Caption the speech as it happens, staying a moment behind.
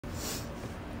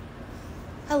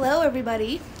Hello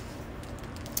everybody.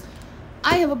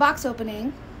 I have a box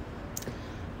opening.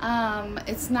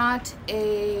 It's not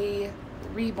a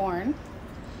reborn.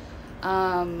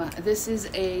 This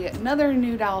is another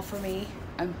new doll for me.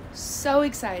 I'm so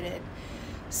excited.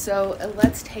 So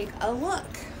let's take a look.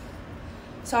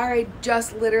 Sorry,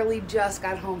 literally just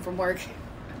got home from work.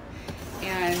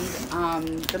 And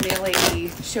the mail lady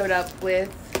showed up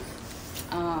with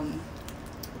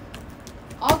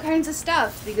all kinds of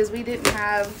stuff because we didn't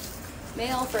have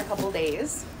mail for a couple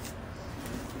days.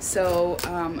 So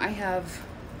I have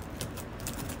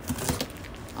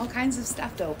all kinds of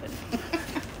stuff to open.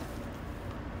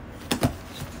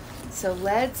 So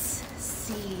let's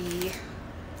see if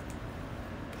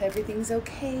everything's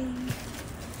okay. I'm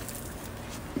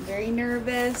very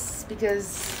nervous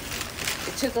because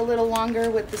it took a little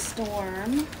longer with the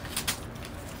storm.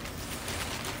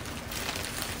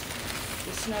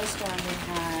 The snowstorm we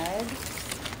had.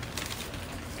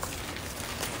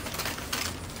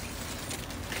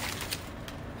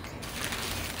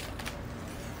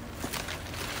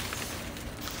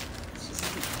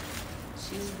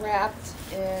 She's wrapped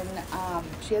in,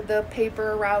 she had the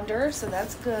paper around her, so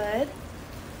that's good.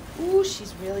 Ooh,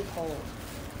 she's really cold.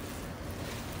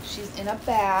 She's in a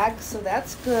bag, so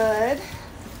that's good.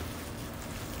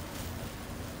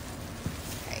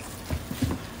 Okay.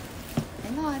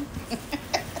 Hang on.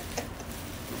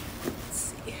 Let's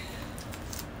see.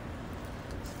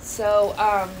 So,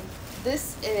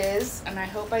 this is, and I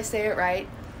hope I say it right,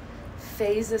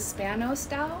 Feza Spanos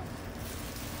doll.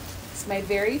 It's my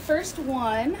very first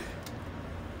one.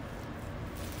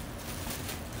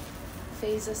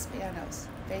 Feza Spanos.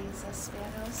 Feza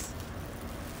Spanos.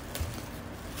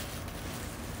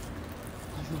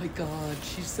 Oh my God,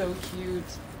 she's so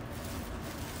cute.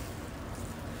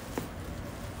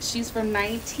 She's from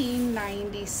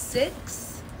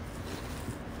 1996.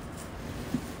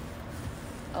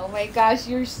 Oh my gosh,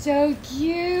 you're so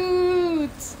cute.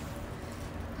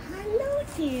 Hello,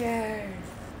 dear.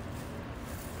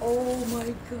 Oh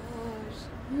my gosh,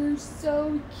 you're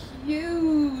so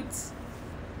cute.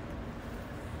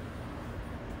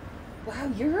 Wow,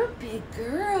 you're a big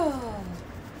girl.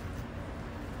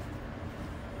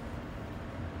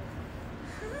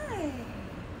 Hi.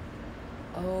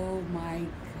 Oh my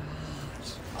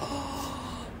gosh.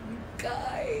 Oh, you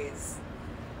guys.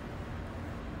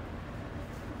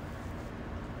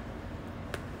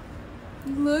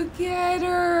 Look at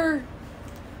her.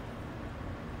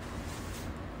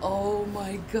 Oh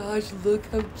my gosh, look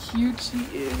how cute she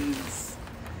is.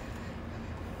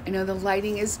 I know the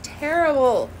lighting is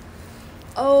terrible.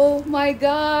 Oh my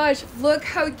gosh, look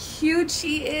how cute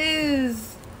she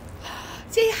is.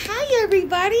 Say hi,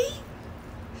 everybody.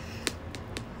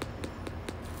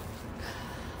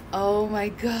 Oh my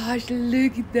gosh,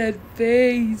 look at that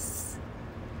face.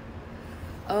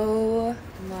 Oh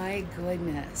my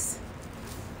goodness.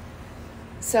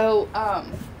 So,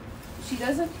 she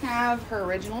doesn't have her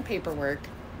original paperwork,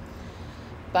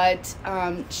 but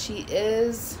she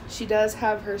does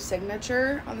have her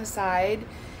signature on the side,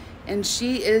 and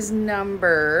she is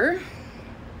number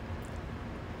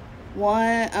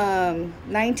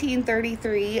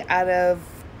 1933 out of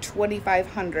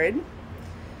 2500.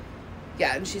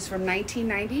 Yeah, and she's from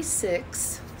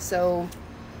 1996. So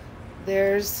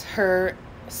there's her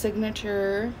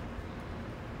signature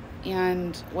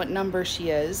and what number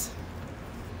she is.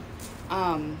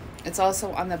 It's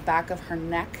also on the back of her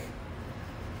neck,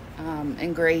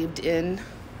 engraved in.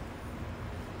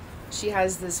 She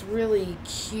has this really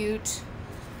cute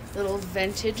little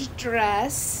vintage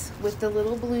dress with the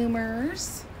little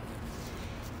bloomers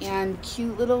and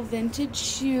cute little vintage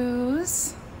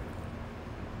shoes.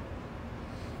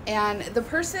 And the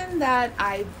person that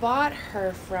I bought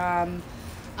her from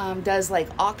does like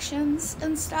auctions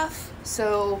and stuff,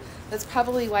 so that's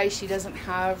probably why she doesn't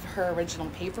have her original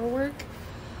paperwork.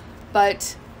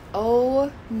 But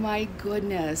oh my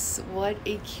goodness, what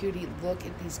a cutie. Look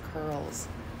at these curls.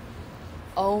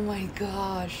 Oh my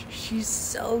gosh, she's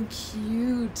so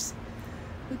cute.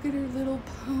 Look at her little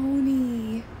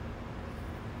pony.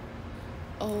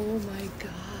 Oh my gosh.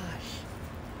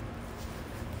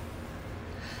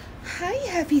 Hi,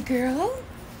 happy girl.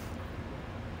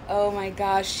 Oh my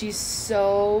gosh, she's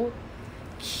so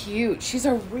cute. She's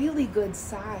a really good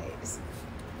size.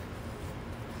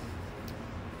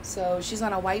 So she's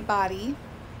on a white body,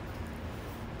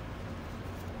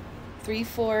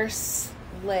 3/4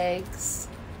 legs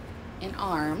and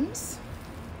arms.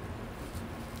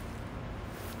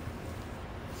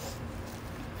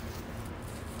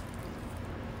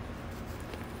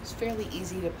 It's fairly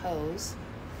easy to pose.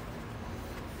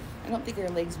 I don't think her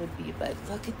legs would be, but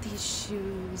look at these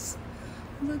shoes.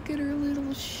 Look at her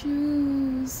little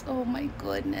shoes. Oh my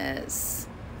goodness.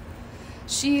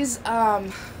 She's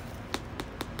like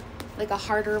a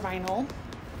harder vinyl,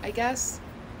 I guess.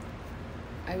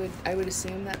 I would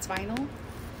assume that's vinyl.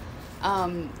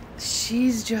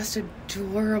 She's just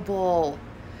adorable.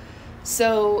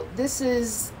 So this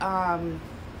is the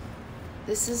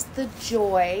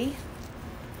Joy.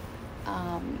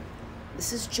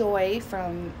 This is Joy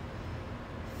from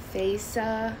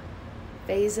Feza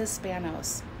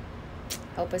Spanos.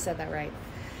 Hope I said that right.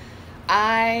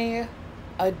 I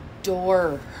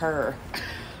adore her.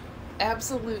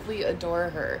 Absolutely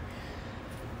adore her.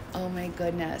 Oh my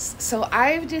goodness. So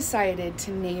I've decided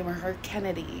to name her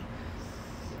Kennedy.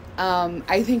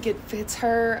 I think it fits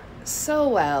her so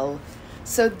well.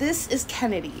 So this is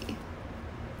Kennedy.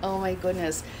 Oh my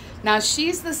goodness. Now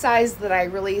she's the size that I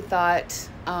really thought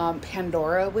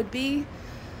Pandora would be.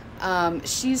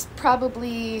 She's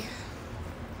probably,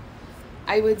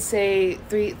 I would say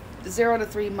 0 to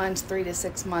 3 months, 3 to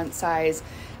 6 month size.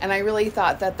 And I really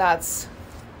thought that that's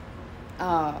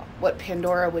what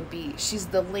Pandora would be. She's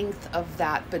the length of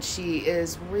that, but she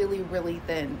is really, really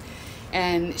thin.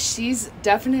 And she's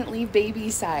definitely baby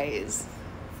size.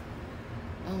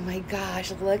 Oh my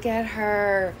gosh, look at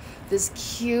her. This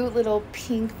cute little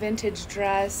pink vintage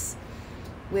dress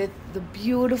with the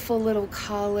beautiful little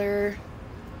collar.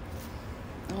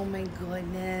 Oh my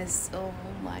goodness. Oh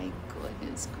my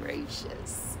goodness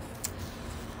gracious.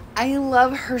 I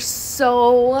love her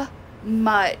so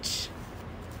much.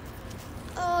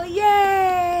 Oh,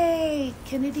 yay!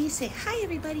 Kennedy, say hi,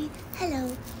 everybody.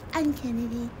 Hello, I'm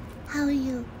Kennedy. How are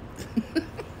you?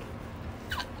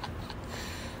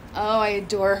 Oh, I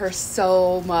adore her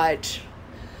so much.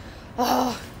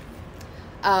 Oh,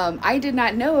 I did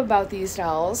not know about these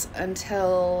dolls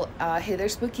until Hey There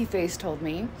Spooky Face told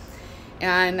me.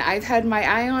 And I've had my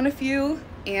eye on a few,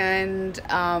 and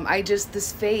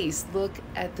this face, look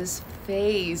at this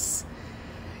face.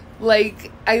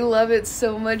 Like, I love it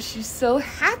so much. She's so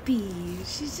happy.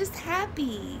 She's just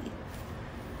happy.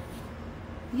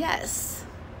 Yes,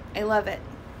 I love it.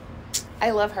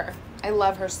 I love her. I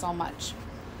love her so much.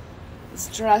 This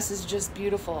dress is just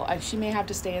beautiful. She may have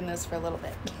to stay in this for a little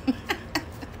bit.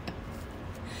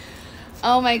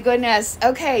 Oh my goodness.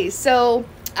 Okay, so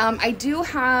I do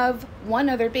have one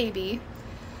other baby,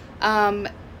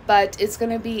 but it's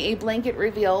going to be a blanket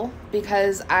reveal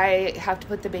because I have to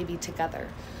put the baby together.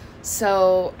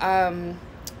 So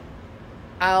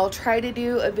I'll try to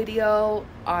do a video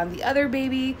on the other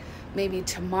baby maybe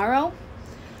tomorrow.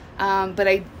 But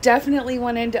I definitely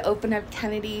wanted to open up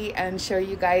Kennedy and show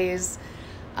you guys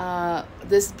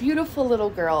this beautiful little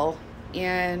girl.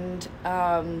 And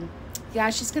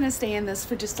yeah, she's going to stay in this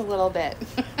for just a little bit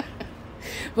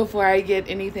before I get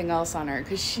anything else on her,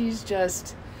 because she's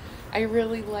just, I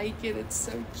really like it. It's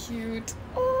so cute.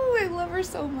 Oh, I love her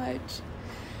so much.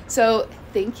 So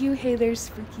thank you, Hey There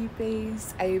Spooky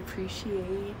Face. I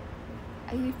appreciate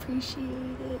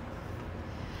it.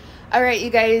 All right, you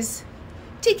guys,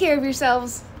 take care of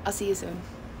yourselves. I'll see you soon.